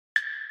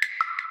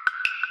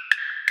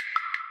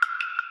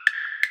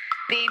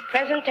The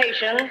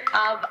presentation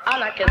of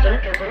anarchism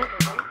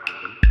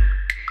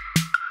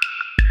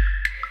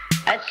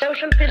as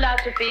social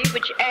philosophy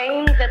which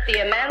aims at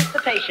the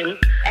emancipation,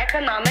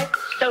 economic,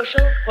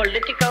 social,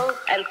 political,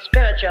 and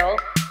spiritual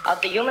of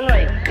the human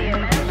race. The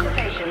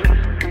emancipation.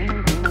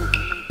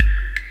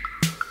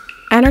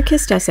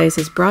 Anarchist Essays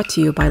is brought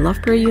to you by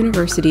Loughborough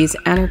University's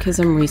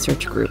Anarchism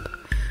Research Group.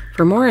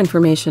 For more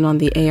information on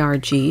the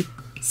ARG,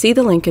 see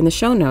the link in the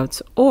show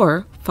notes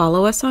or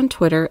follow us on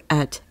Twitter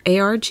at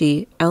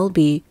ARGLBORO.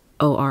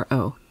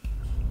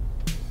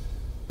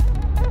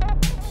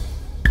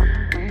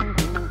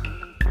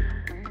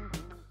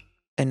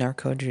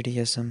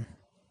 Anarcho-Judaism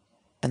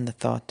and the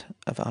Thought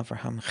of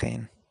Avraham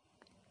Heyn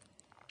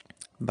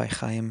by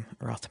Hayyim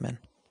Rothman.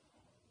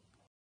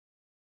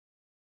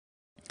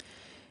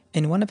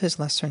 In one of his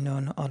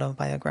lesser-known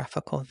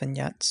autobiographical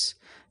vignettes,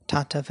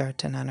 Tata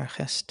werd an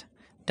Anarchist,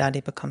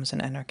 Daddy becomes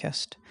an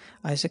anarchist,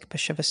 Isaac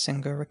Bashevis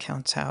Singer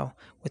recounts how,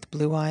 with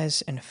blue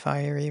eyes and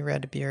fiery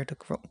red beard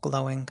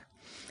glowing,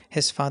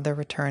 his father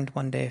returned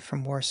one day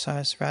from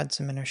Warsaw's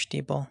Radziminer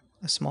Stiebel,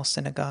 a small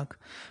synagogue,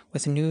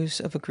 with news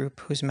of a group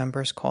whose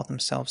members call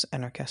themselves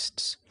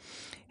anarchists.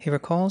 He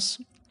recalls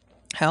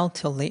how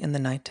till late in the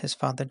night his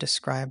father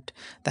described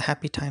the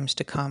happy times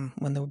to come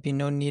when there would be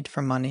no need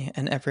for money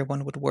and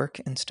everyone would work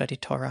and study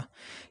Torah,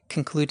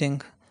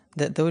 concluding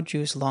that though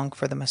Jews long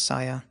for the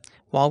Messiah,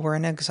 while we're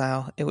in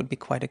exile, it would be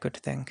quite a good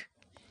thing.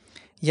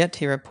 Yet,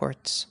 he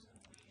reports,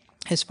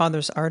 his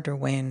father's ardor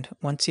waned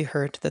once he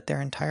heard that their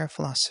entire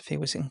philosophy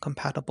was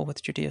incompatible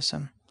with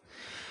Judaism.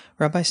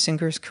 Rabbi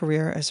Singer's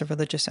career as a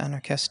religious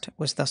anarchist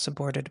was thus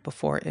aborted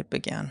before it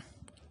began.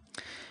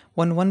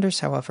 One wonders,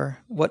 however,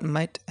 what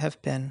might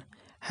have been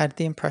had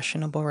the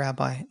impressionable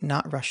rabbi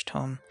not rushed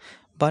home,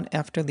 but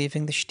after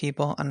leaving the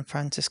Stiebel on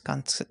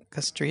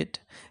Franciscanska Street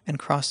and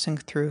crossing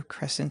through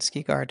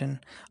Krasinski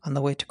Garden on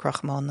the way to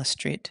Krachmalna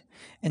Street,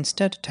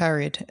 instead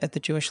tarried at the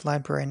Jewish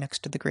library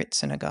next to the Great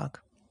Synagogue.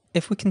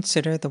 If we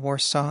consider the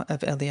Warsaw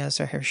of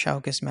Eliezer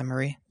Hirschauge's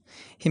memory,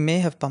 he may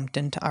have bumped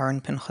into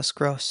Aaron Pinchas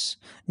Gross,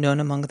 known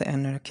among the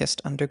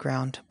anarchist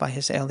underground by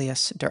his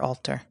alias Der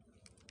Alter,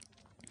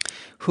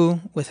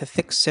 who, with a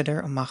thick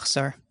siddur, a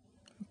machzor,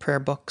 prayer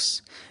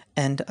books,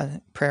 and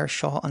a prayer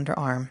shawl under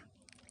arm,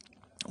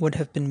 would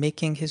have been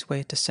making his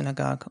way to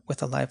synagogue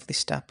with a lively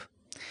step.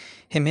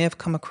 He may have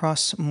come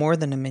across more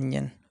than a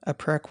minyan, a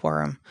prayer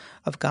quorum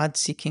of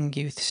God-seeking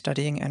youth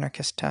studying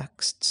anarchist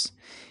texts.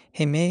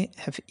 He may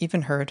have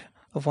even heard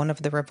of one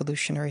of the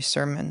revolutionary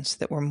sermons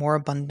that were more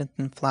abundant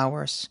than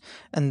flowers,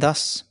 and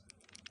thus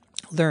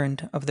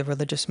learned of the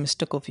religious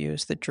mystical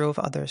views that drove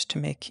others to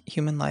make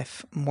human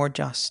life more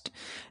just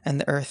and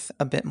the earth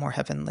a bit more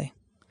heavenly.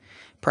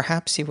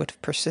 Perhaps he would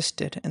have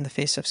persisted in the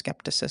face of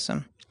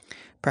skepticism.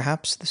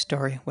 Perhaps the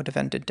story would have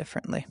ended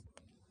differently.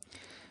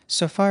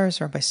 So far as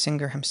Rabbi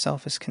Singer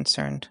himself is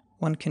concerned,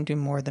 one can do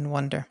more than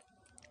wonder.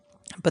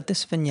 But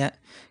this vignette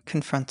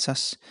confronts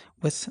us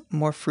with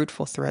more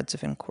fruitful threads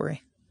of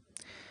inquiry.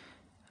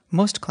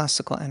 Most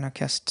classical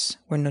anarchists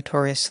were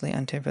notoriously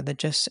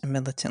anti-religious and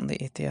militantly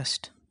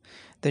atheist.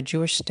 The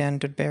Jewish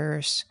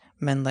standard-bearers,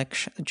 men like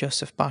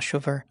Joseph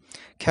Bashover,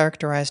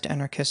 characterized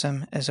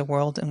anarchism as a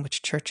world in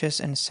which churches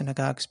and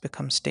synagogues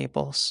become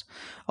stables,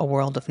 a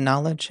world of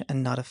knowledge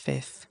and not of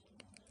faith.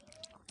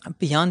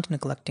 Beyond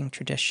neglecting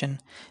tradition,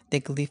 they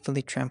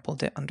gleefully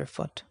trampled it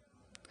underfoot.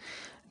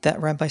 That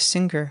Rabbi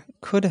Singer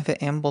could have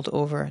ambled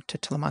over to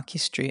Telemaki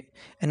Street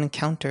and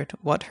encountered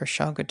what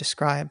Hirschauge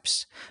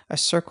describes, a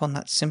circle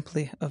not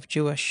simply of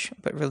Jewish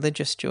but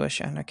religious Jewish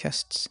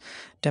anarchists,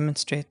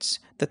 demonstrates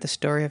that the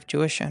story of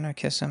Jewish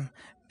anarchism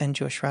and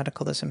Jewish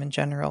radicalism in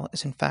general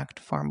is in fact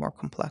far more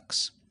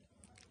complex.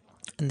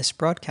 In this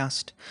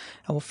broadcast,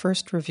 I will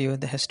first review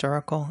the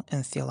historical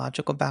and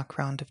theological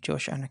background of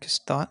Jewish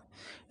anarchist thought,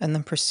 and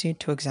then proceed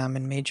to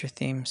examine major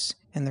themes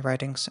in the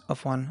writings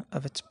of one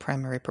of its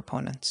primary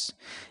proponents,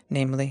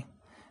 namely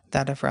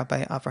that of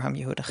Rabbi Avraham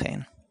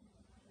Heyn.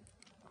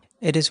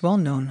 It is well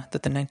known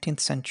that the 19th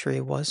century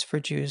was for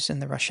Jews in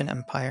the Russian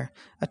Empire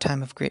a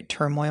time of great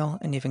turmoil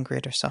and even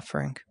greater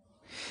suffering.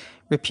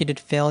 Repeated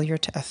failure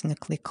to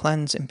ethnically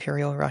cleanse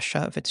Imperial Russia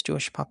of its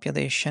Jewish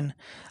population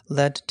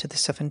led to the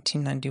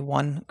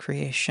 1791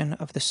 creation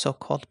of the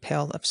so-called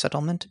Pale of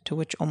Settlement, to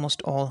which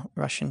almost all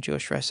Russian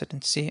Jewish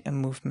residency and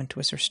movement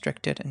was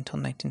restricted until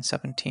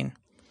 1917.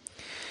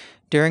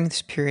 During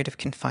this period of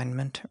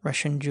confinement,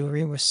 Russian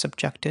Jewry was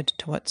subjected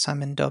to what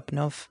Simon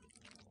Dobnov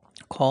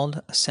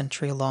called a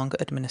century-long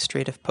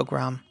administrative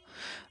pogrom,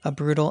 a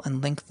brutal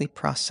and lengthy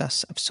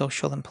process of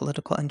social and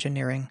political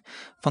engineering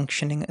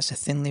functioning as a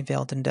thinly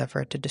veiled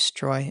endeavor to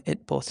destroy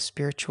it both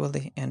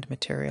spiritually and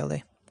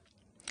materially.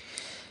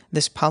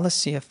 This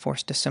policy of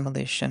forced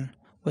assimilation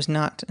was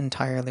not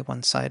entirely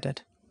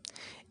one-sided.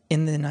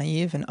 In the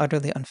naive and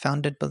utterly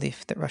unfounded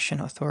belief that Russian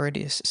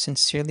authorities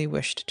sincerely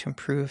wished to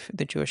improve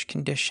the Jewish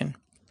condition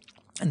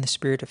and the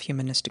spirit of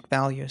humanistic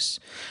values,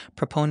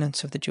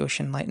 proponents of the Jewish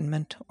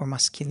Enlightenment, or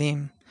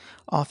maskilim,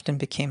 often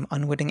became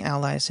unwitting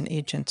allies and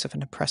agents of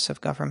an oppressive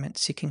government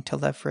seeking to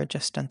leverage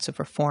ostensive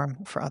reform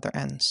for other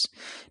ends,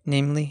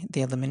 namely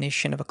the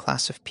elimination of a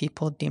class of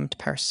people deemed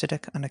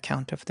parasitic on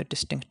account of their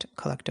distinct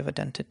collective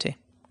identity.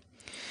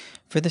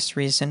 For this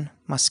reason,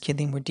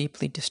 Maskilim were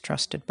deeply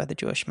distrusted by the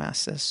Jewish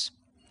masses.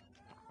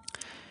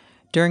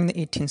 During the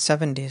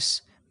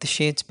 1870s, the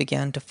shades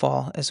began to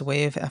fall as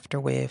wave after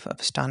wave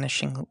of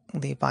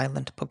astonishingly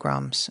violent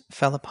pogroms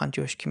fell upon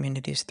Jewish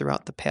communities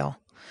throughout the Pale,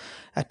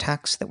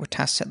 attacks that were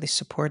tacitly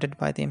supported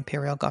by the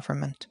imperial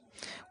government,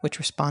 which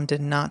responded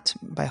not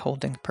by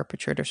holding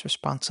perpetrators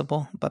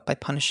responsible, but by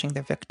punishing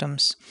their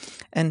victims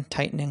and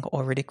tightening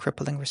already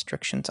crippling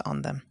restrictions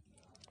on them.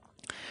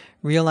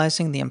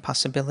 Realizing the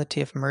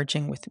impossibility of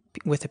merging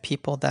with a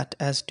people that,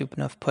 as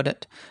Dubnov put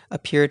it,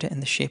 appeared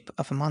in the shape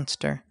of a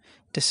monster,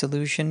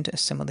 disillusioned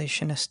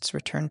assimilationists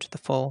returned to the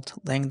fold,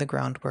 laying the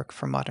groundwork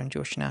for modern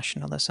Jewish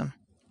nationalism.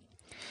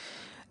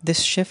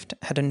 This shift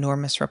had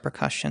enormous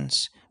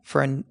repercussions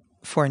for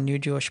a new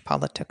Jewish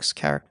politics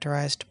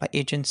characterized by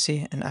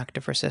agency and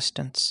active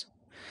resistance.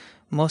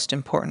 Most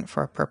important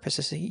for our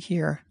purposes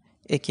here,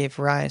 it gave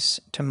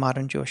rise to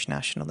modern Jewish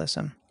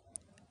nationalism.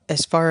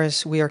 As far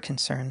as we are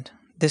concerned,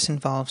 this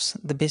involves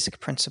the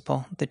basic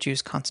principle that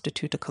Jews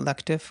constitute a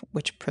collective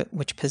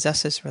which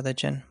possesses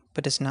religion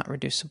but is not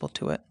reducible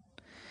to it.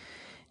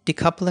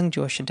 Decoupling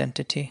Jewish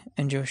identity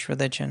and Jewish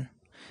religion,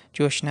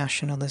 Jewish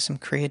nationalism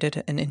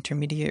created an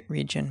intermediate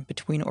region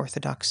between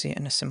orthodoxy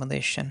and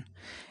assimilation,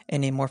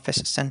 an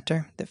amorphous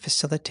center that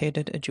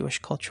facilitated a Jewish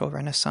cultural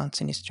renaissance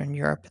in Eastern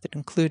Europe that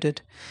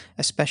included,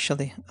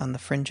 especially on the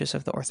fringes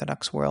of the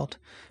Orthodox world,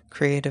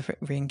 creative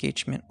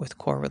re-engagement with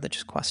core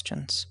religious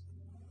questions.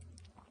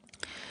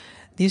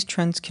 These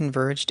trends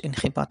converged in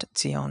Chibat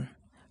Zion,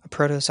 a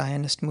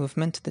proto-Zionist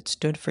movement that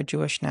stood for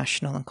Jewish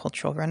national and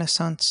cultural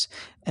renaissance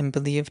and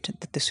believed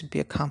that this would be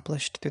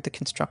accomplished through the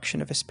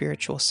construction of a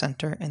spiritual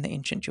center in the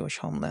ancient Jewish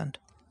homeland.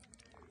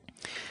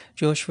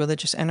 Jewish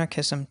religious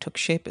anarchism took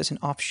shape as an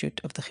offshoot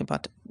of the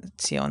Chibat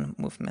Zion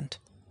movement.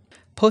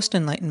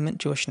 Post-Enlightenment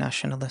Jewish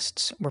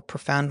nationalists were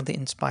profoundly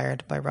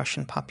inspired by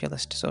Russian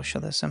populist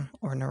socialism,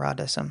 or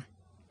Narodism,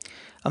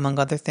 among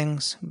other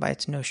things by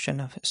its notion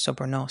of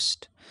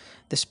sobornost,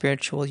 the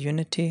spiritual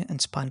unity and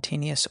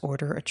spontaneous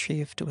order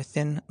achieved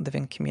within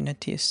living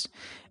communities,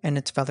 and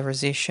its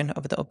valorization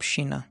of the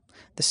Obshina,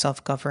 the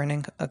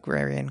self-governing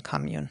agrarian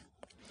commune.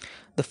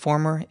 The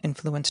former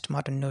influenced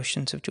modern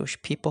notions of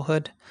Jewish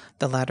peoplehood,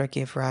 the latter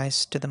gave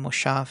rise to the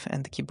moshav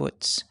and the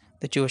kibbutz,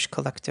 the Jewish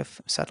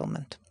collective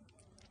settlement.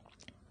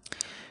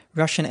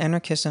 Russian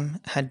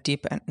anarchism had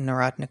deep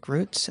Narodnik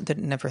roots that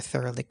it never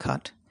thoroughly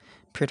cut.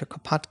 Pyotr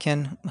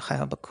Kropotkin,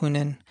 Mikhail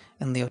Bakunin,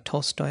 and Leo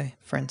Tolstoy,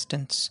 for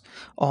instance,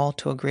 all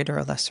to a greater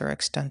or lesser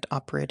extent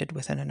operated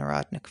within a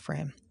Narodnik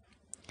frame.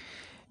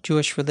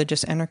 Jewish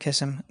religious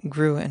anarchism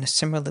grew in a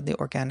similarly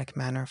organic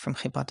manner from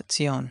Chibat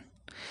Zion,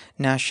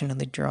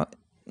 naturally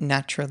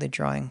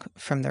drawing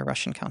from their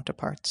Russian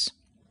counterparts.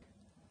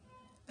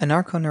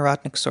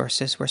 Anarcho-Narodnik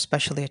sources were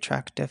especially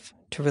attractive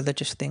to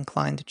religiously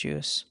inclined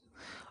Jews.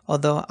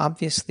 Although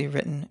obviously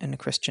written in a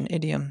Christian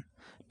idiom,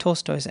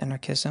 Tolstoy's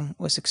anarchism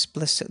was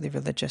explicitly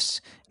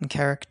religious in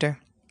character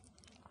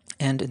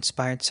and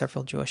inspired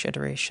several Jewish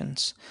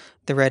iterations,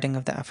 the writing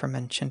of the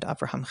aforementioned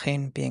Avraham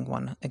Heyn being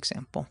one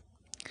example.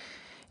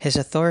 His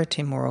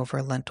authority,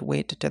 moreover, lent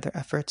weight to their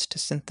efforts to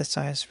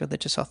synthesize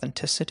religious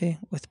authenticity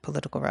with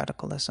political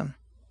radicalism.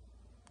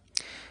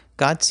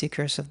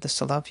 God-seekers of the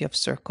Solovyov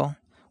circle,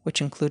 which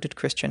included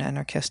Christian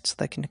anarchists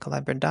like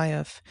Nikolai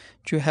Berdayev,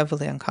 drew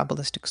heavily on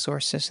Kabbalistic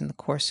sources in the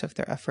course of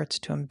their efforts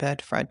to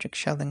embed Friedrich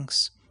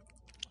Schelling's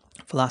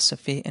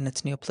philosophy in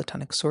its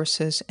Neoplatonic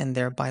sources and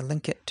thereby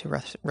link it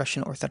to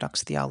Russian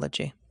Orthodox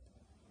theology.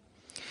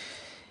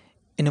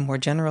 In a more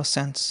general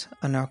sense,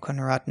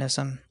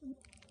 anarcho-Narodnism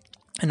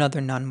and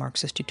other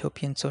non-Marxist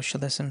utopian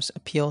socialisms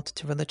appealed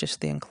to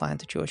religiously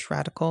inclined Jewish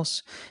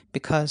radicals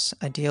because,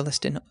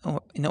 idealist in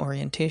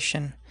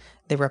orientation,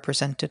 they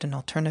represented an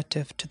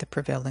alternative to the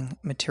prevailing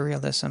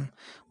materialism,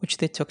 which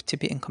they took to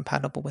be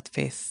incompatible with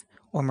faith,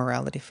 or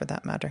morality for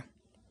that matter.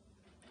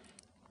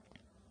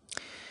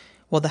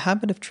 While the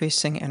habit of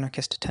tracing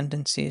anarchist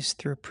tendencies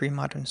through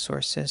pre-modern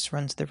sources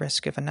runs the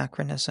risk of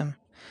anachronism,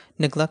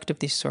 neglect of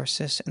these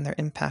sources and their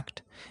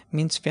impact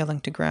means failing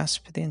to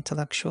grasp the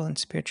intellectual and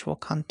spiritual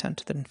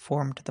content that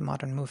informed the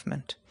modern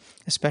movement,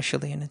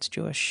 especially in its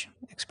Jewish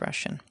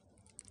expression.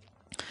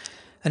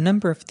 A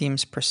number of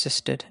themes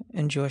persisted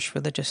in Jewish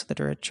religious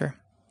literature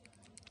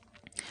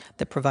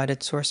that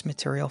provided source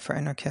material for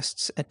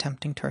anarchists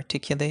attempting to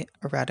articulate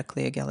a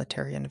radically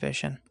egalitarian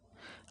vision.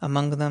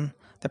 Among them,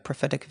 the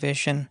prophetic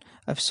vision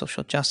of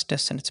social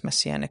justice and its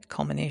messianic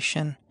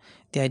culmination,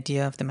 the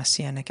idea of the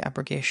messianic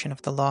abrogation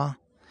of the law,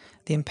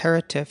 the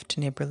imperative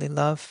to neighborly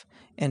love,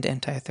 and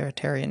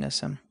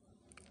anti-authoritarianism.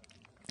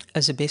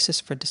 As a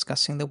basis for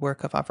discussing the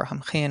work of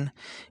Avraham Heyn,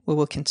 we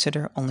will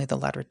consider only the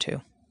latter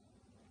two.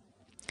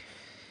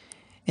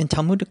 In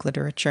Talmudic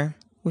literature,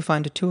 we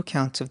find two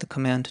accounts of the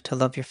command to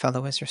love your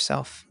fellow as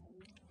yourself.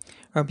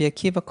 Rabbi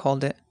Akiva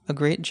called it a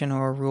great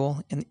general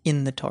rule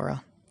in the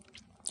Torah.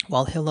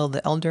 while Hillel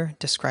the Elder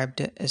described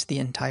it as the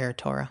entire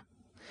Torah.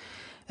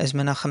 As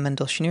Menachem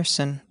Mendel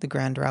Schneerson, the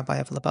Grand Rabbi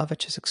of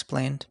Lubavitch, has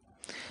explained,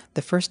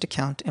 the first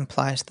account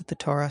implies that the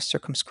Torah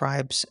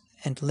circumscribes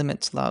and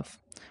limits love,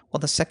 while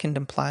the second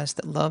implies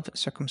that love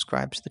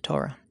circumscribes the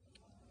Torah.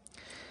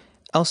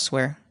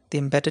 Elsewhere, the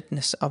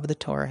embeddedness of the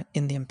Torah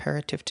in the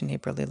imperative to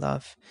neighborly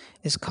love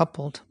is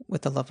coupled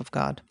with the love of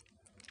God.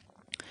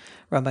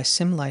 Rabbi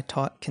Simlai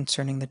taught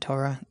concerning the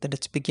Torah that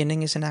its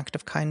beginning is an act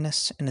of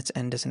kindness and its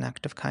end is an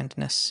act of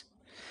kindness.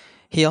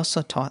 He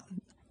also taught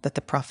that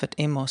the prophet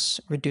Amos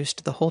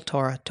reduced the whole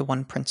Torah to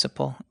one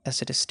principle,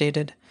 as it is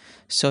stated,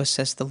 "So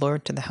says the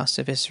Lord to the house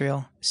of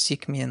Israel,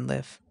 seek me and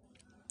live."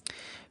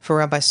 For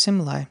Rabbi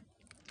Simlai,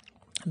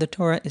 the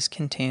Torah is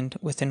contained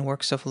within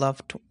works of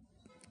love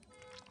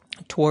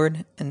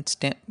toward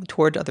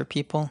other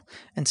people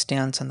and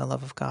stands on the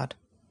love of God.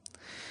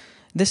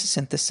 This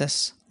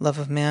synthesis, love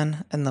of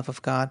man and love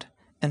of God,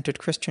 entered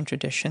Christian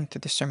tradition through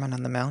the Sermon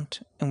on the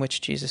Mount, in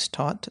which Jesus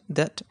taught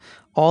that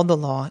all the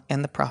law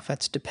and the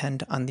prophets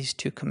depend on these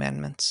two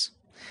commandments,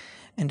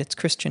 and its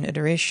Christian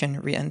iteration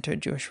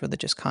re-entered Jewish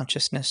religious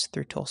consciousness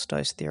through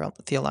Tolstoy's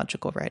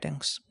theological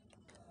writings.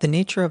 The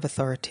nature of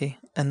authority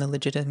and the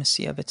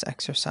legitimacy of its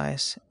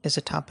exercise is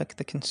a topic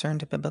that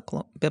concerned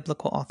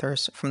biblical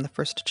authors from the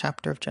first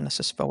chapter of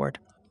Genesis forward.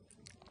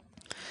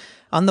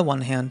 On the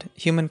one hand,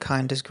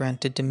 humankind is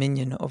granted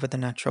dominion over the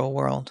natural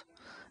world.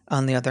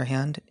 On the other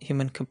hand,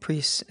 human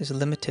caprice is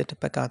limited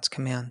by God's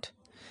command.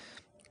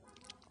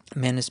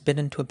 Man is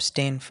bidden to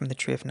abstain from the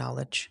tree of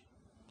knowledge.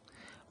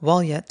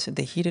 While yet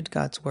they heeded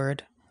God's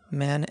word,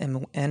 man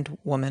and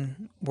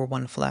woman were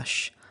one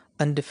flesh,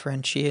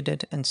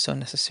 undifferentiated and so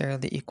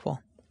necessarily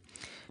equal.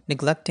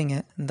 Neglecting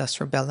it, and thus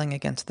rebelling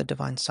against the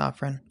divine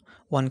sovereign,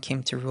 one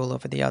came to rule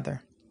over the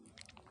other.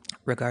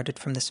 Regarded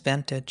from this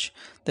vantage,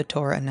 the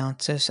Torah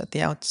announces at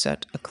the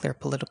outset a clear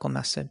political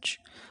message.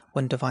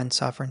 When divine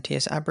sovereignty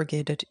is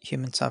abrogated,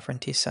 human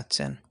sovereignty sets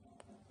in.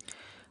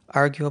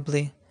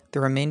 Arguably, the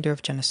remainder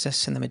of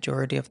Genesis and the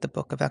majority of the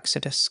book of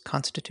Exodus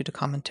constitute a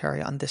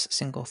commentary on this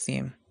single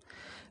theme.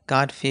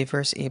 God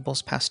favors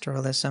Abel's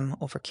pastoralism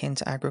over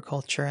Cain's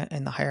agriculture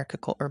and the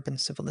hierarchical urban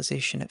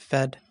civilization it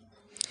fed.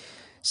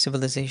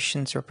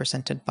 Civilizations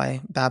represented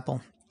by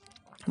Babel,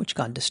 which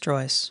God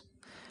destroys.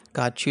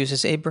 God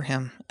chooses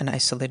Abraham, an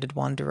isolated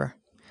wanderer.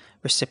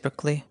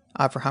 Reciprocally,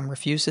 Avraham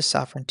refuses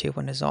sovereignty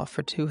when it is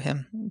offered to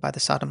him by the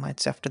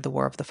Sodomites after the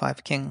War of the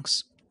Five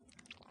Kings.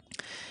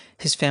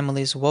 His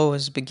family's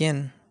woes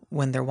begin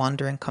when their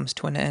wandering comes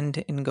to an end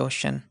in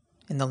Goshen,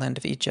 in the land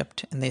of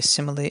Egypt, and they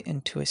assimilate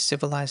into a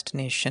civilized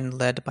nation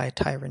led by a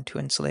tyrant who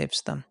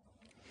enslaves them.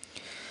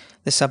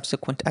 The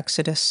subsequent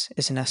Exodus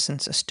is in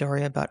essence a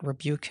story about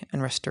rebuke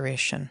and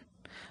restoration.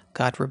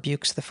 God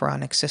rebukes the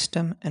pharaonic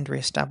system and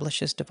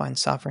reestablishes divine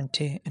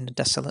sovereignty in a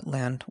desolate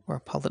land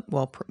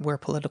where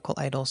political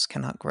idols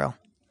cannot grow.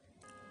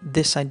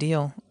 This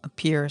ideal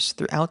appears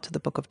throughout the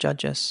book of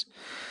Judges.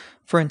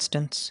 For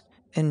instance,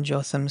 in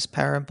Jotham's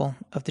parable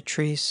of the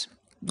trees,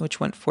 which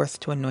went forth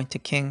to anoint a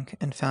king,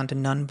 and found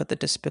none but the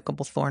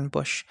despicable thorn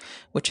bush,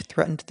 which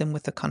threatened them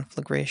with a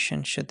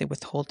conflagration should they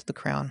withhold the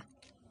crown.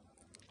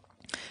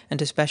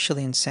 And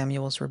especially in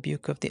Samuel's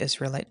rebuke of the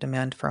Israelite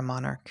demand for a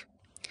monarch.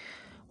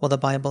 While the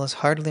Bible is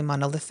hardly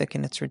monolithic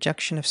in its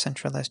rejection of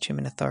centralized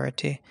human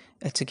authority,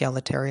 its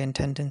egalitarian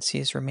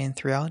tendencies remain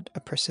throughout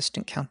a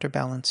persistent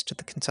counterbalance to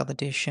the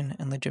consolidation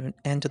and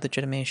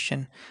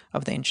legitimation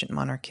of the ancient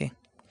monarchy.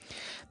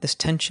 This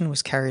tension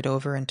was carried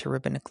over into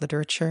rabbinic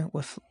literature,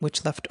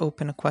 which left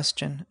open a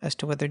question as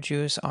to whether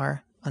Jews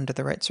are, under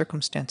the right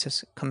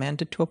circumstances,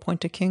 commanded to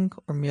appoint a king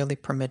or merely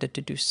permitted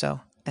to do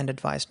so and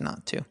advised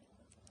not to.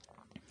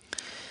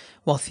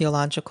 While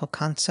theological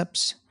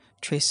concepts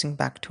tracing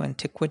back to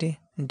antiquity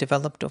and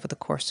developed over the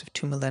course of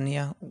 2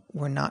 millennia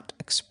were not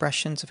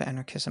expressions of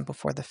anarchism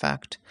before the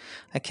fact,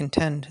 I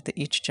contend that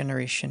each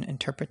generation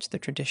interprets the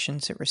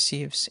traditions it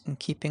receives in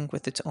keeping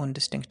with its own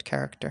distinct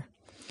character.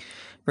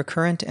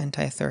 Recurrent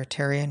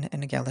anti-authoritarian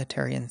and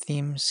egalitarian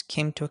themes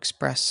came to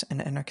express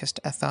an anarchist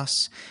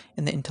ethos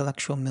in the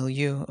intellectual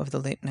milieu of the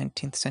late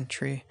 19th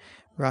century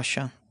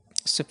Russia,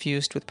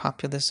 suffused with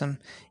populism,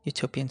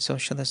 utopian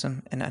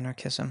socialism, and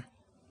anarchism.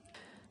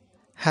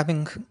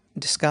 Having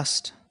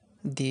discussed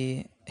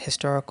the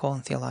historical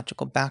and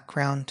theological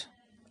background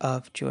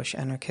of Jewish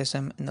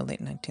anarchism in the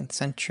late 19th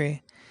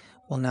century,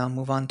 we'll now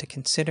move on to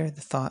consider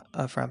the thought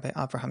of Rabba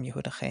Avraham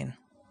Heyn.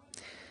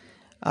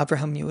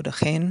 Avraham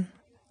Heyn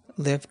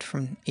lived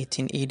from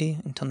 1880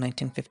 until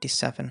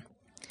 1957.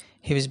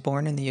 He was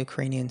born in the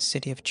Ukrainian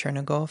city of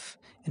Chernigov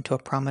into a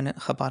prominent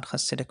Chabad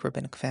Hasidic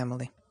rabbinic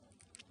family.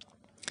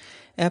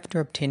 After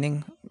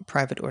obtaining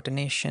private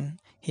ordination,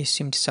 he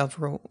assumed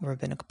several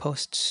rabbinic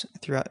posts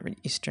throughout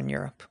Eastern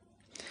Europe.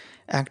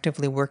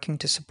 Actively working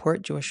to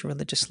support Jewish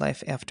religious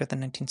life after the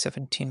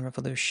 1917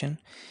 revolution,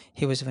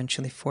 he was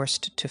eventually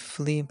forced to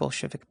flee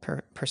Bolshevik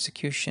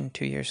persecution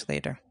 2 years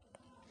later.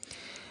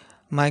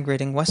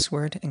 Migrating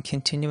westward and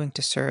continuing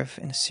to serve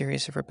in a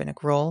series of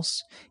rabbinic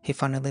roles, he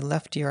finally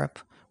left Europe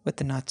with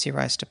the Nazi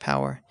rise to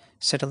power,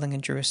 settling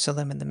in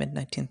Jerusalem in the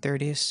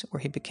mid-1930s, where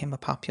he became a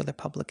popular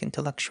public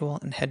intellectual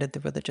and headed the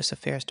religious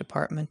affairs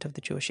department of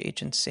the Jewish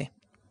Agency.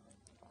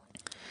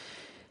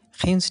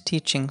 Heyn's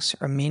teachings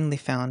are mainly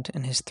found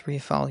in his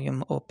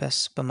 3-volume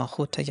opus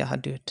ve-Milhamot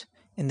Yahadut,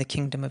 in the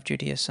Kingdom of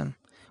Judaism,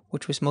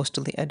 which was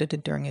mostly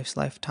edited during his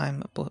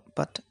lifetime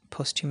but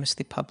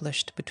posthumously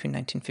published between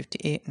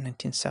 1958 and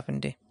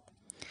 1970.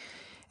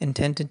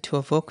 Intended to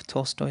evoke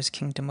Tolstoy's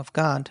Kingdom of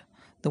God,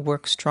 the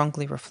work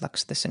strongly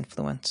reflects this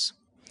influence.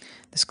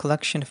 This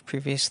collection of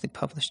previously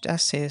published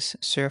essays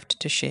served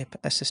to shape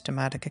a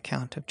systematic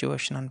account of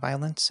Jewish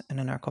nonviolence and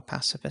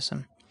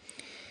anarcho-pacifism.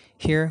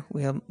 Here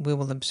we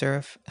will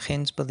observe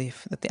Heyn's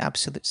belief that the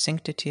absolute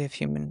sanctity of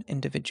human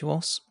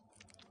individuals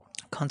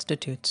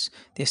constitutes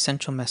the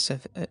essential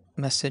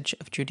message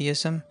of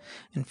Judaism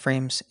and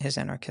frames his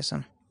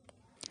anarchism.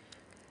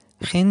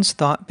 Heyn's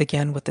thought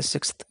began with the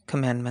 6th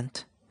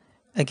commandment.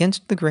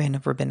 Against the grain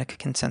of rabbinic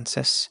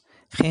consensus,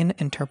 Heyn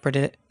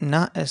interpreted it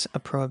not as a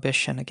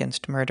prohibition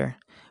against murder,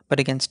 but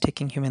against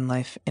taking human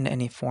life in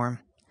any form.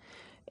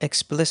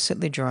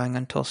 Explicitly drawing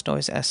on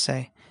Tolstoy's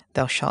essay,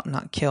 Thou shalt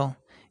not kill,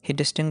 he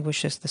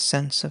distinguishes the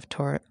sense of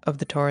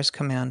the Torah's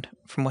command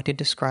from what he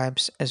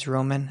describes as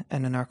Roman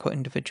and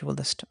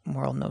anarcho-individualist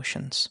moral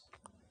notions.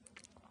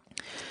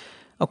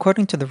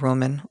 According to the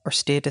Roman or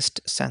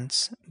statist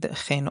sense that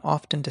Heyn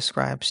often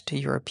describes to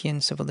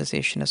European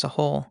civilization as a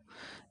whole,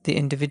 the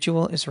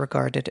individual is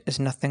regarded as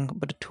nothing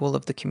but a tool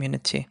of the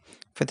community,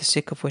 for the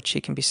sake of which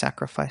he can be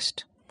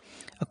sacrificed.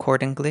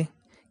 Accordingly,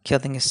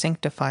 killing is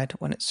sanctified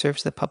when it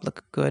serves the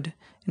public good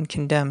and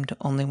condemned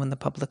only when the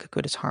public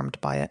good is harmed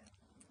by it.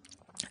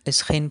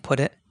 As Heyn put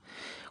it,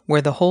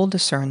 where the whole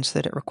discerns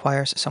that it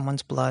requires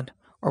someone's blood,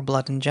 or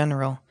blood in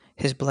general,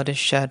 his blood is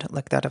shed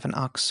like that of an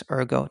ox or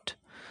a goat.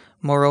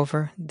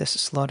 Moreover, this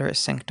slaughter is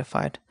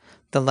sanctified.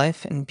 The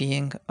life and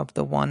being of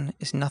the one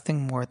is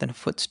nothing more than a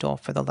footstool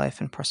for the life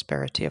and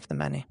prosperity of the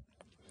many.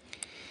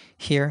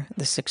 Here,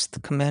 the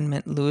 6th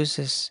commandment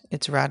loses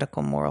its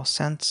radical moral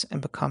sense and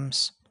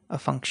becomes a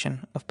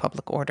function of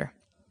public order.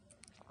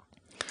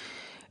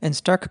 In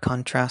stark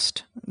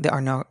contrast, the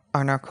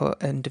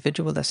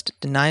anarcho-individualist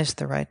denies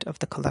the right of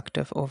the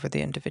collective over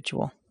the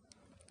individual.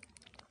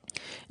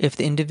 If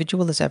the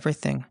individual is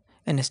everything,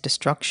 and his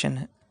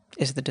destruction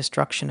is the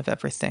destruction of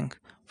everything,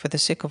 for the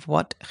sake of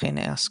what, Heyn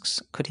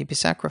asks, could he be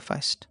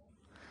sacrificed?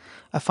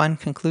 A fine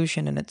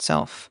conclusion in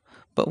itself,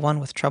 but one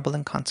with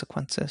troubling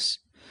consequences.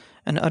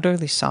 An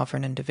utterly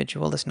sovereign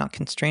individual is not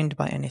constrained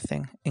by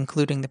anything,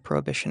 including the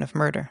prohibition of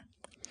murder.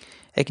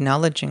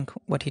 Acknowledging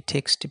what he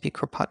takes to be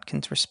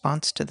Kropotkin's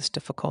response to this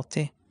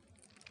difficulty,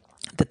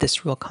 that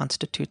this rule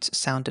constitutes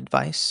sound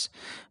advice,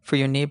 for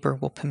your neighbor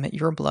will permit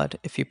your blood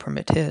if you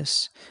permit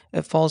his,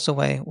 it falls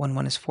away when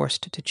one is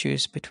forced to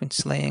choose between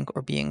slaying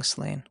or being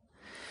slain.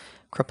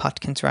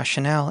 Kropotkin's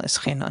rationale, as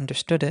Heyn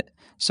understood it,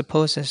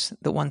 supposes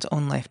that one's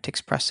own life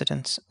takes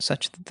precedence,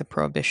 such that the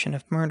prohibition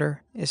of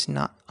murder is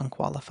not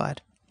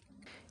unqualified.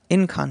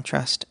 In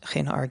contrast,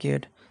 Heyn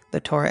argued, the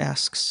Torah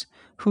asks,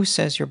 who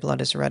says your blood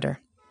is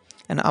redder?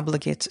 And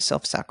obligates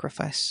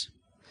self-sacrifice.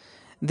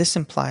 This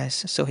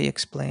implies, so he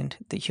explained,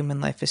 that human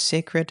life is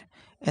sacred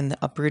and that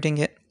uprooting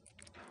it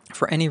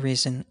for any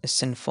reason is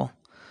sinful.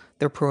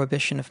 Their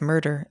prohibition of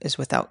murder is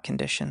without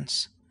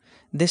conditions.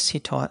 This, he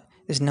taught,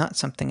 is not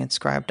something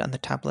inscribed on the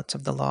tablets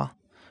of the law,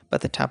 but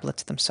the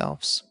tablets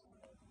themselves.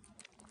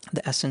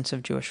 The essence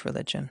of Jewish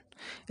religion,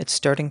 its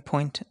starting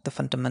point, the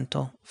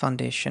fundamental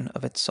foundation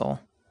of its soul.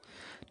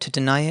 To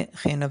deny it,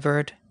 Heyn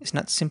averred, is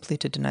not simply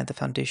to deny the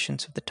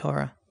foundations of the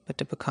Torah, but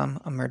to become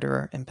a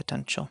murderer in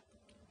potential.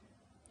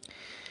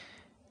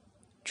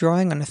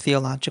 Drawing on a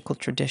theological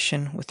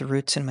tradition with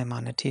roots in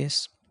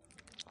Maimonides,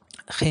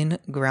 Heyn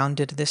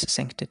grounded this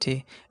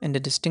sanctity in the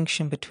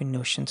distinction between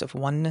notions of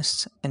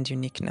oneness and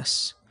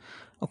uniqueness.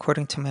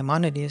 According to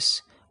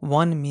Maimonides,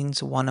 one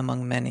means one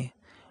among many,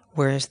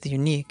 whereas the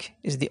unique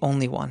is the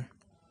only one.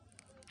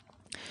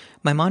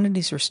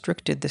 Maimonides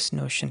restricted this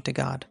notion to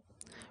God,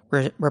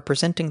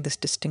 representing this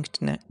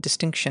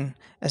distinction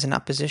as an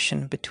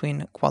opposition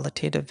between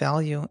qualitative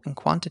value and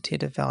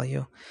quantitative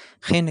value.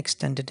 Heyn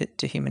extended it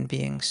to human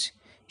beings.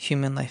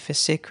 Human life is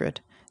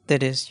sacred,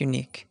 that is,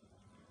 unique.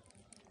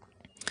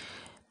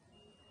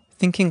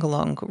 Thinking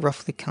along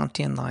roughly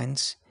Kantian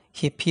lines,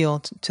 he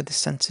appealed to the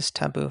census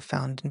taboo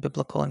found in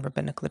biblical and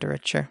rabbinic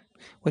literature,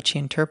 which he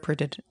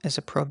interpreted as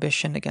a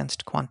prohibition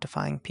against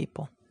quantifying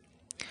people.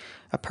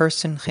 A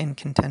person, Heyn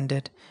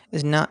contended,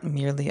 is not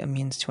merely a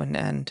means to an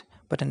end,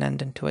 but an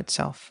end unto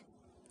itself.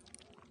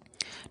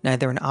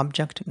 Neither an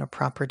object nor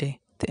property,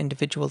 the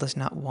individual is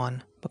not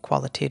one, but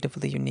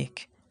qualitatively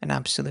unique, an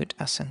absolute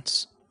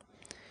essence.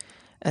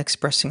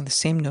 Expressing the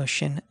same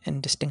notion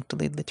in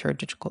distinctly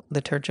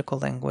liturgical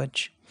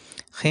language,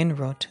 Heyn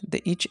wrote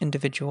that each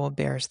individual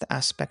bears the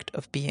aspect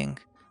of being,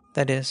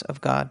 that is, of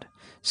God,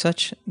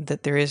 such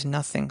that there is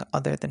nothing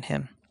other than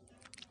Him.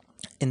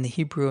 In the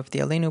Hebrew of the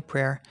Aleinu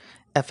prayer,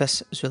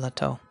 Ephes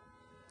Zulato.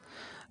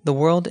 The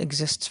world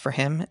exists for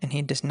him, and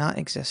he does not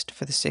exist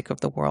for the sake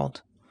of the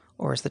world.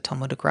 Or as the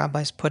Talmudic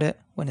rabbis put it,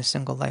 when a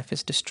single life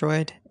is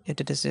destroyed, it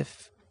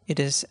it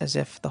is as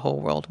if the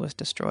whole world was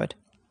destroyed.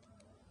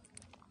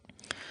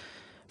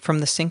 From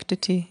the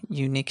sanctity,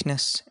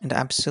 uniqueness, and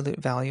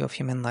absolute value of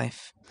human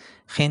life,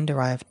 Heyn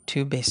derived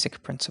two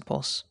basic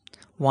principles.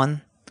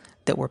 One,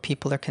 that where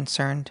people are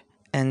concerned,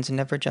 ends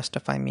never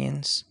justify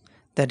means.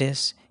 That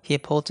is, he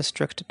upholds a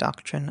strict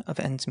doctrine of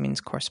ends-means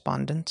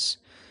correspondence.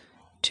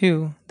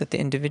 Two, that the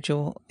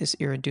individual is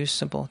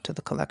irreducible to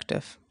the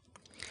collective,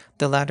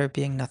 the latter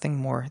being nothing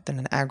more than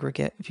an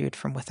aggregate viewed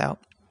from without.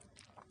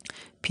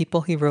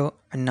 People, he wrote,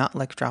 are not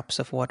like drops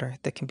of water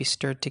that can be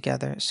stirred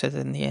together so that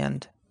in the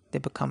end they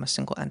become a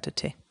single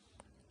entity.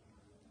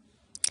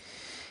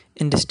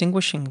 In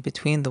distinguishing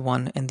between the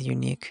one and the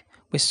unique,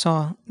 we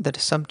saw that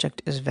a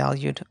subject is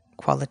valued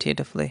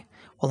qualitatively,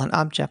 while an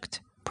object,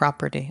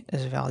 property,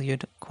 is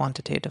valued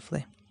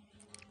quantitatively.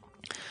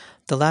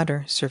 The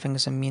latter serving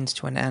as a means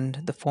to an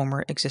end, the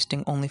former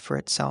existing only for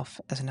itself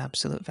as an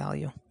absolute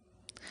value.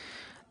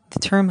 The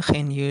term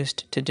Heyn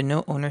used to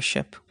denote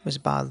ownership was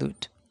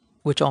ba'alut,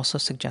 which also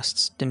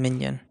suggests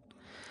dominion.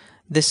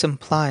 This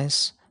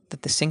implies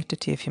that the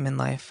sanctity of human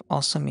life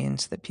also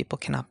means that people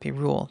cannot be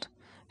ruled,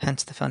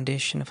 hence the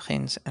foundation of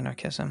Heyn's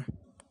anarchism.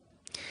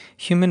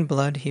 Human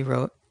blood, he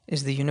wrote,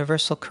 is the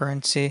universal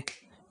currency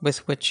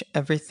with which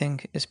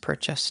everything is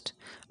purchased,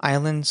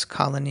 islands,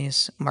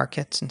 colonies,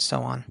 markets, and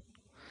so on.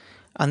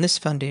 On this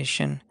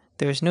foundation,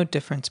 there is no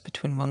difference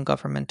between one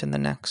government and the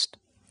next.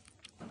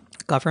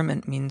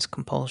 Government means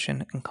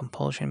compulsion, and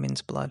compulsion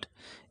means blood.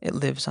 It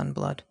lives on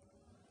blood.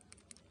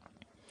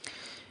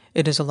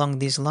 It is along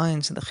these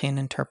lines that Heyn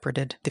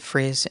interpreted the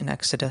phrase in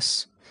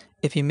Exodus,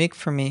 "If you make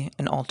for me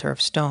an altar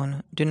of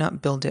stone, do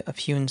not build it of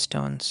hewn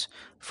stones,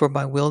 for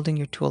by wielding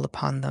your tool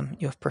upon them,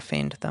 you have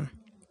profaned them."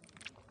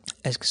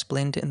 As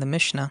explained in the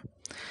Mishnah,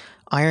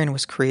 iron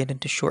was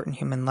created to shorten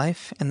human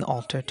life and the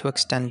altar to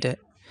extend it.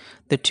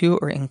 The two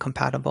are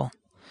incompatible.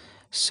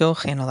 So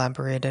Heyn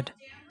elaborated,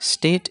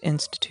 state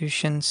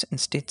institutions and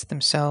states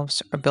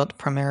themselves are built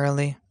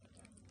primarily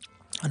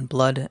on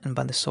blood and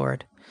by the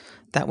sword.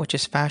 That which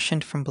is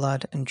fashioned from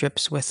blood and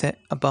drips with it,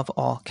 above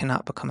all,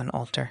 cannot become an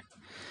altar.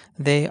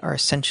 They are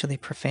essentially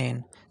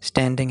profane,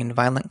 standing in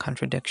violent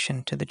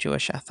contradiction to the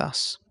Jewish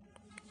ethos.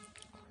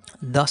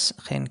 Thus,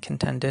 Heyn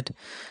contended,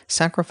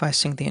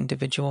 sacrificing the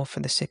individual for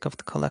the sake of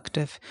the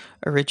collective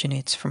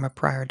originates from a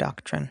prior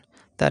doctrine,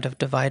 that of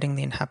dividing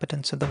the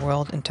inhabitants of the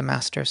world into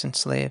masters and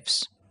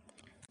slaves.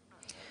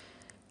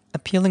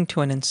 Appealing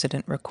to an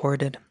incident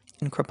recorded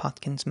in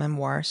Kropotkin's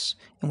memoirs,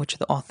 in which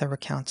the author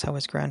recounts how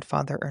his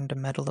grandfather earned a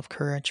Medal of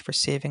Courage for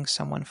saving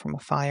someone from a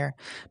fire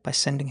by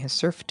sending his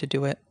serf to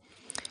do it,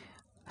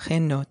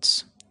 Heyn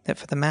notes that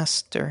for the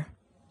master,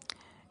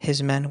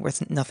 his men were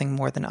nothing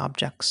more than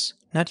objects,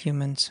 not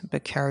humans,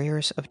 but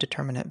carriers of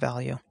determinate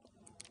value,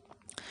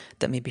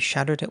 that may be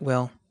shattered at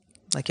will,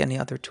 like any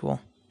other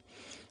tool.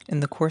 In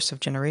the course of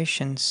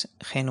generations,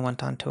 Heyn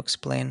went on to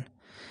explain,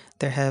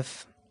 there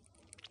have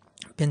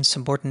been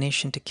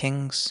subordination to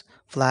kings,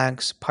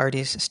 flags,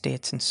 parties,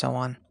 states, and so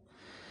on.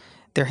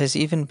 There has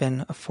even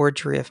been a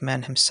forgery of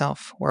man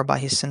himself, whereby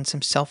he sends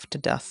himself to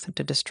death,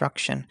 to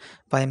destruction,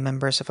 by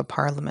members of a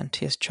parliament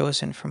he has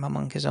chosen from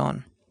among his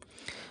own.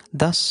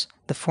 Thus,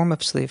 the form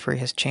of slavery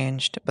has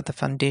changed, but the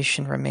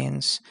foundation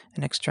remains,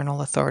 and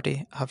external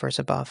authority hovers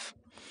above.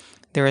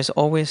 There is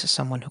always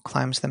someone who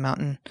climbs the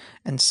mountain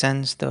and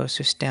sends those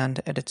who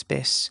stand at its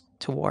base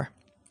to war.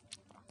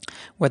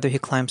 Whether he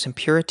climbs in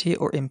purity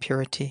or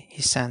impurity,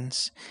 he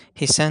sends.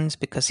 He sends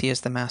because he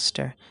is the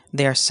master.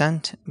 They are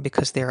sent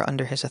because they are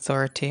under his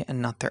authority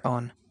and not their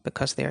own,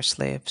 because they are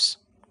slaves.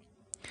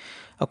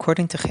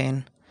 According to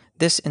Heyn,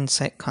 this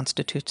insight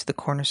constitutes the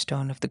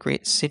cornerstone of the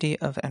great city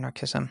of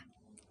anarchism,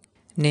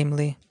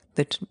 namely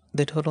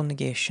the total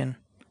negation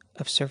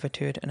of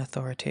servitude and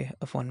authority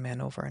of one man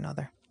over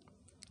another.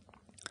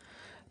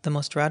 The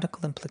most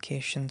radical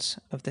implications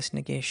of this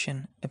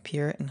negation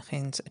appear in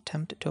Heyn's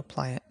attempt to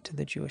apply it to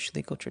the Jewish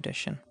legal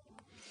tradition.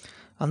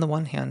 On the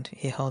one hand,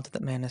 he held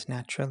that man is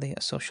naturally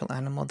a social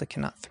animal that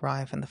cannot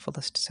thrive in the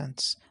fullest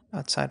sense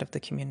outside of the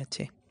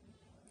community.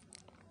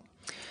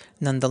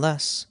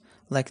 Nonetheless,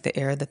 like the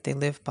air that they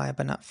live by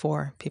but not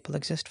for, people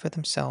exist for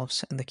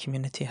themselves, and the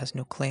community has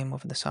no claim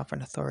over the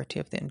sovereign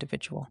authority of the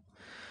individual.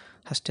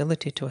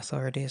 Hostility to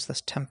authority is thus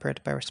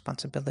tempered by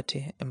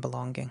responsibility and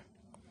belonging.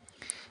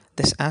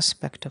 This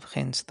aspect of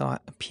Heyn's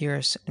thought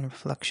appears in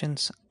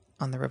reflections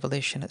on the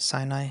revelation at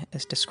Sinai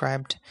as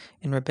described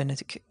in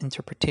rabbinic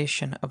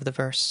interpretation of the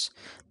verse,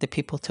 "The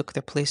people took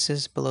their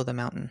places below the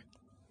mountain,"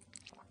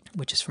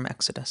 which is from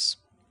Exodus.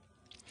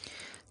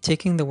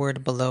 Taking the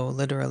word below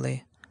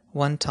literally,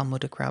 one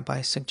Talmudic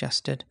rabbi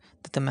suggested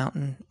that the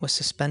mountain was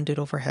suspended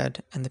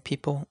overhead and the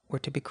people were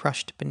to be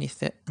crushed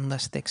beneath it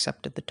unless they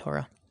accepted the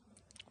Torah.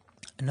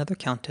 Another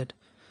countered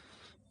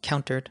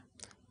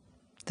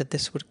that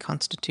this would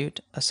constitute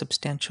a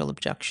substantial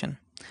objection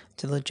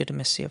to the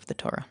legitimacy of the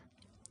Torah.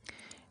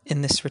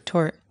 In this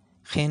retort,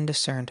 Heyn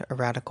discerned a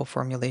radical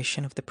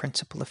formulation of the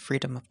principle of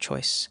freedom of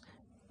choice.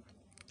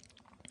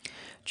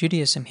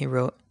 Judaism, he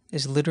wrote,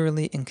 is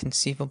literally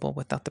inconceivable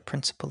without the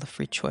principle of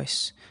free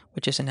choice,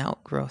 which is an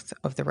outgrowth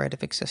of the right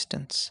of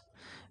existence.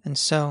 and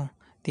so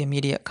the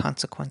immediate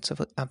consequence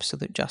of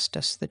absolute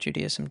justice that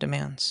Judaism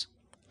demands.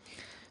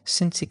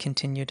 Since, he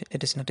continued,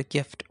 it is not a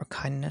gift or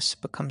kindness,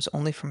 but comes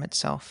only from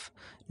itself,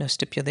 no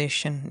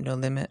stipulation, no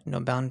limit, no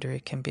boundary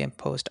can be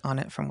imposed on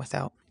it from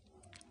without.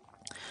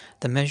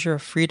 The measure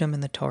of freedom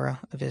in the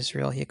Torah of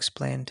Israel, he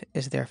explained,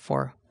 is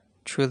therefore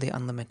truly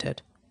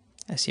unlimited.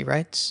 As he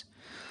writes,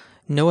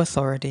 no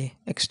authority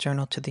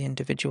external to the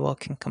individual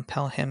can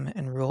compel him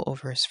and rule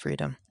over his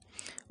freedom.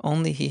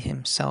 Only he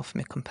himself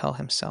may compel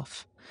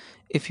himself.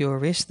 If you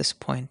erase this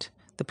point,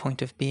 the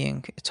point of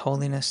being, its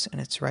holiness, and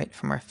its right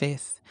from our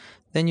faith,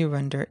 then you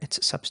render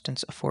its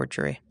substance a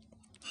forgery.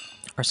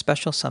 Our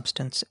special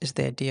substance is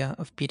the idea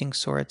of beating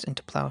swords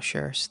into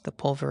plowshares, the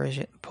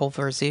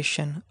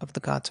pulverization of the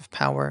gods of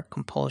power,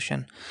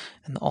 compulsion,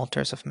 and the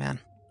altars of man.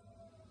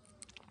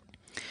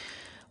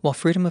 While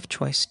freedom of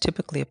choice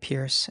typically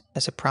appears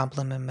as a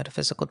problem in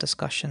metaphysical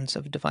discussions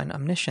of divine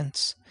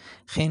omniscience,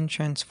 Heyn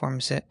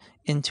transforms it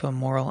into a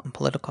moral and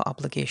political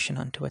obligation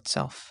unto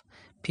itself.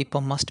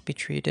 People must be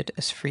treated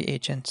as free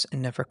agents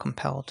and never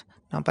compelled,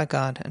 not by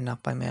God and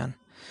not by man,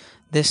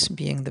 this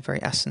being the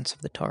very essence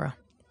of the Torah.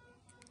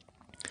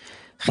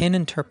 Heyn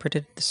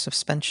interpreted the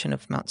suspension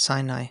of Mount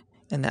Sinai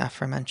in the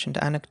aforementioned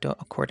anecdote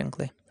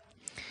accordingly.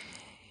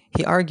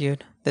 He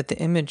argued that the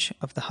image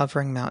of the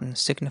hovering mountain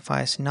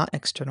signifies not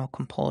external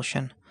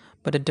compulsion,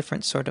 but a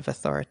different sort of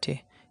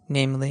authority,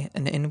 namely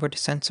an inward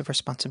sense of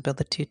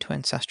responsibility to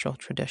ancestral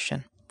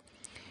tradition.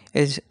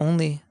 It is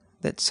only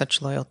that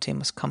such loyalty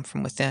must come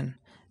from within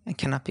and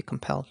cannot be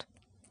compelled.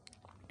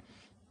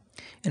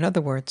 In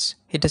other words,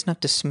 he does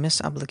not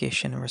dismiss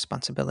obligation and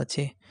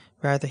responsibility,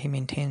 rather he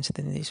maintains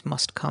that these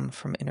must come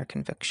from inner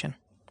conviction.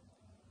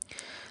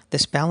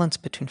 This balance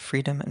between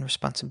freedom and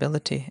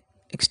responsibility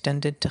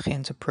extended to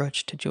Heyn's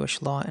approach to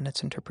Jewish law and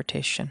its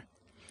interpretation.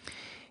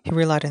 He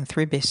relied on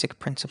three basic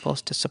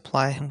principles to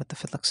supply him with the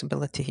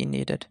flexibility he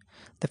needed.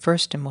 The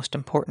first and most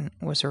important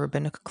was a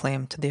rabbinic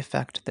claim to the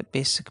effect that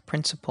basic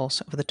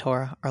principles of the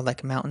Torah are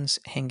like mountains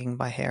hanging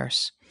by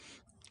hairs.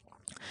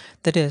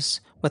 That is,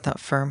 without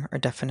firm or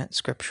definite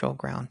scriptural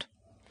ground.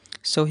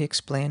 So he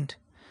explained,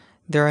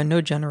 there are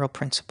no general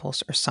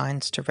principles or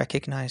signs to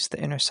recognize the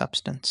inner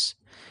substance.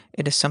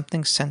 It is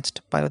something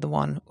sensed by the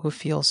one who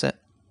feels it.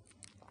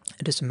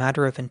 It is a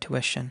matter of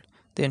intuition,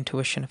 the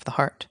intuition of the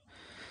heart.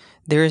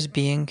 There is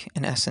being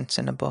and essence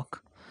in a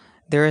book.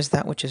 There is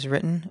that which is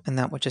written and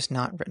that which is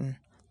not written,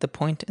 the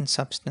point and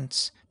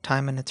substance,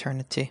 time and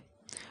eternity.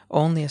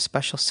 Only a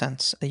special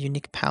sense, a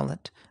unique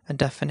palate, a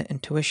definite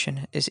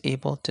intuition is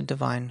able to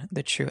divine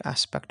the true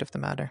aspect of the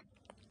matter.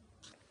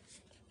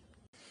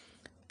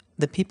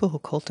 The people who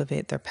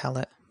cultivate their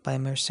palate by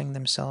immersing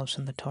themselves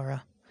in the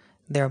Torah,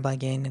 thereby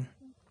gaining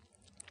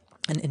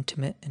an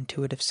intimate,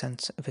 intuitive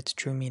sense of its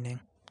true meaning.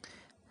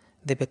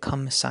 They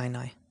become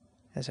Sinai,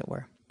 as it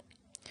were.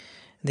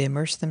 They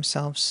immerse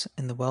themselves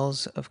in the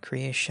wells of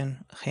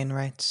creation, Heyn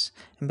writes,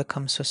 and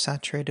become so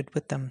saturated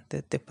with them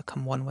that they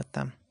become one with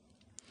them.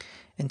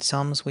 In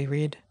Psalms we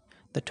read,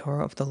 the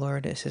Torah of the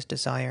Lord is his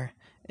desire,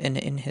 and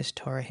in his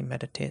Torah he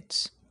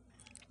meditates.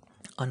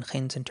 On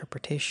Heyn's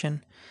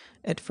interpretation,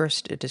 at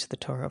first it is the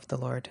Torah of the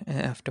Lord,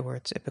 and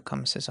afterwards it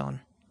becomes his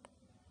own.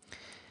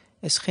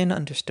 As Heyn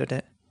understood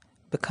it,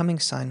 becoming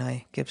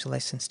Sinai gives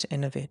license to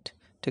innovate,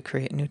 to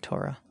create new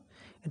Torah.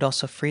 It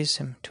also frees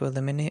him to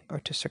eliminate or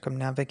to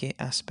circumnavigate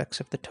aspects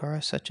of the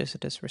Torah such as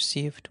it is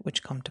received,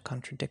 which come to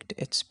contradict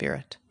its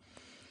spirit.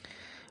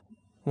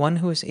 One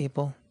who is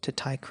able to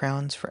tie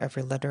crowns for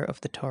every letter of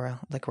the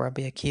Torah, like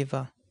Rabba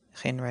Akiva,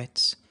 Heyn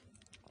writes,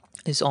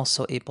 is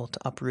also able to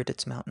uproot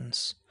its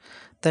mountains.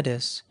 That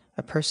is,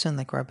 a person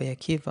like Rabba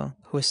Akiva,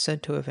 who is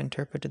said to have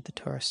interpreted the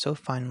Torah so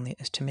finely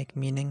as to make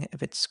meaning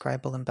of its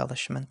scribal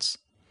embellishments,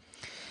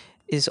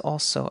 is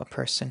also a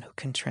person who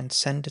can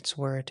transcend its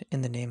word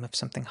in the name of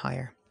something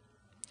higher.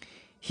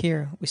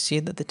 Here we see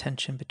that the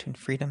tension between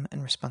freedom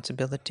and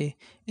responsibility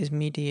is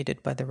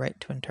mediated by the right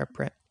to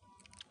interpret.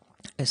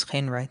 As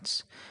Heyn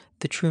writes,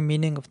 the true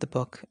meaning of the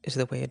book is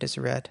the way it is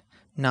read,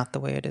 not the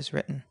way it is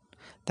written,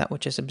 that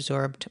which is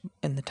absorbed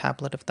in the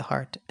tablet of the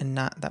heart, and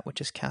not that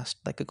which is cast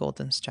like a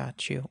golden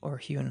statue or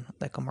hewn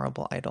like a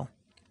marble idol.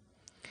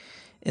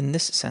 In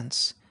this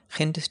sense,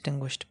 Heyn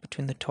distinguished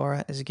between the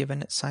Torah as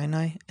given at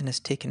Sinai and as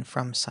taken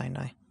from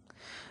Sinai.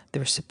 The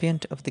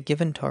recipient of the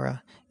given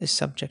Torah is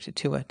subject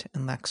to it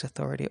and lacks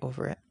authority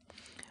over it,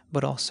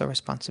 but also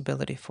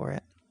responsibility for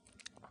it.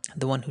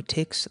 The one who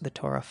takes the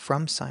Torah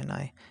from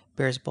Sinai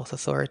bears both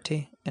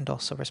authority and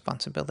also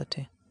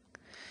responsibility.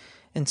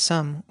 In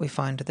sum, we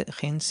find that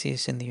Heyn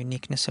sees in the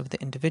uniqueness of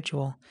the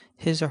individual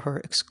his or her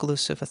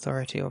exclusive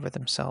authority over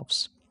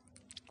themselves.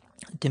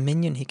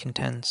 Dominion, he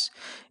contends,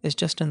 is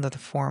just another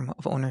form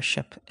of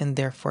ownership and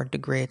therefore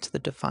degrades the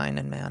divine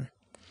in man.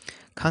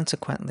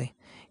 Consequently,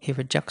 he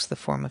rejects the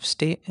form of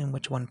state in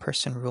which one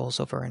person rules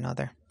over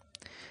another.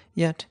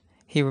 Yet,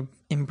 he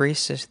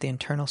embraces the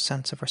internal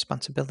sense of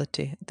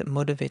responsibility that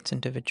motivates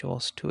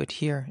individuals to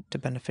adhere to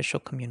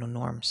beneficial communal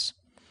norms.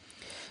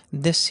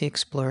 This he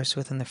explores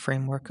within the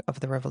framework of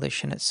the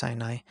revelation at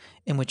Sinai,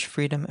 in which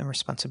freedom and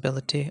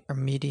responsibility are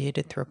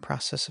mediated through a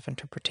process of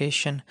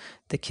interpretation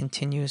that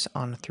continues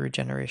on through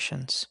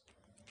generations.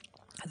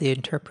 The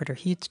interpreter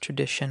heeds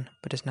tradition,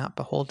 but is not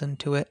beholden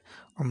to it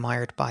or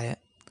mired by it.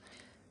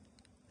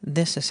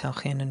 This is how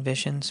Heyn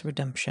envisions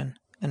redemption,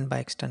 and by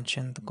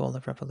extension, the goal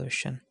of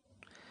revolution.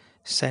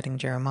 Citing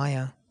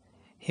Jeremiah,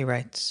 he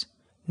writes,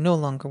 "No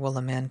longer will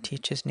a man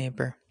teach his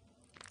neighbor,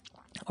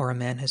 or a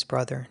man his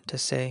brother, to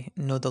say,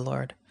 'Know the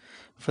Lord,'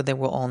 for they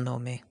will all know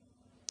me."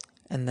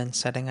 And then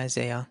citing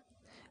Isaiah,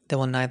 "They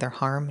will neither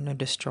harm nor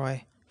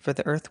destroy, for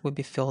the earth will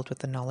be filled with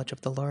the knowledge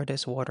of the Lord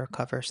as water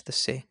covers the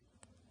sea."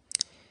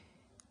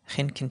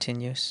 Heyn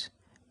continues,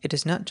 "It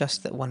is not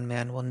just that one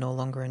man will no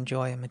longer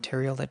enjoy a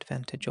material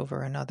advantage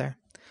over another,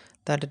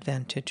 that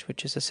advantage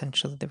which is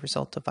essentially the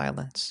result of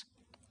violence.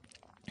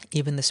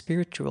 Even the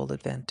spiritual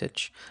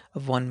advantage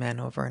of one man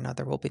over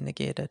another will be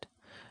negated.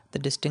 The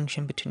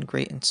distinction between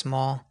great and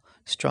small,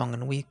 strong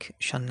and weak,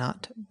 shall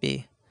not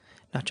be,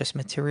 not just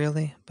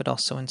materially, but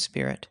also in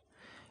spirit.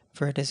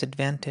 For it is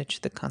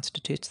advantage that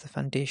constitutes the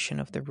foundation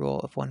of the rule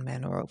of one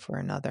man over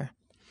another.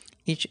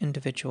 Each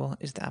individual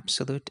is the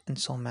absolute and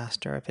sole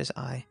master of his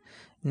I.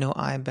 No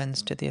I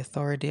bends to the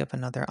authority of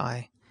another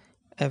I.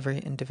 Every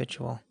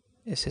individual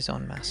is his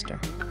own master."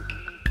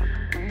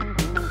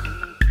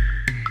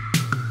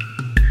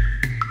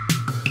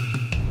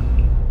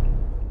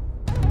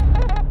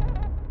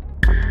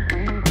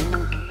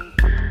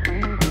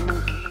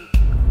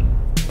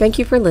 Thank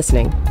you for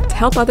listening. To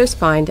help others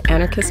find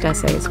Anarchist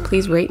essays,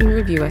 please rate and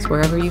review us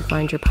wherever you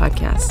find your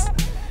podcasts.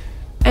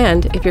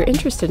 And if you're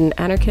interested in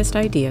anarchist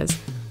ideas,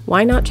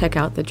 why not check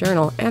out the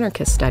journal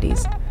Anarchist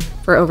Studies?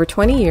 For over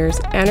 20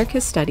 years,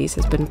 Anarchist Studies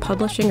has been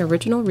publishing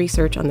original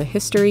research on the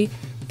history,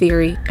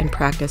 theory, and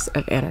practice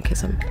of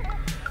anarchism.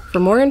 For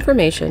more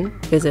information,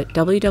 visit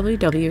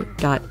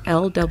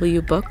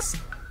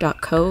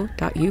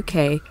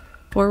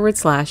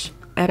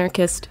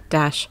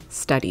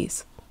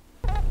www.lwbooks.co.uk/anarchist-studies.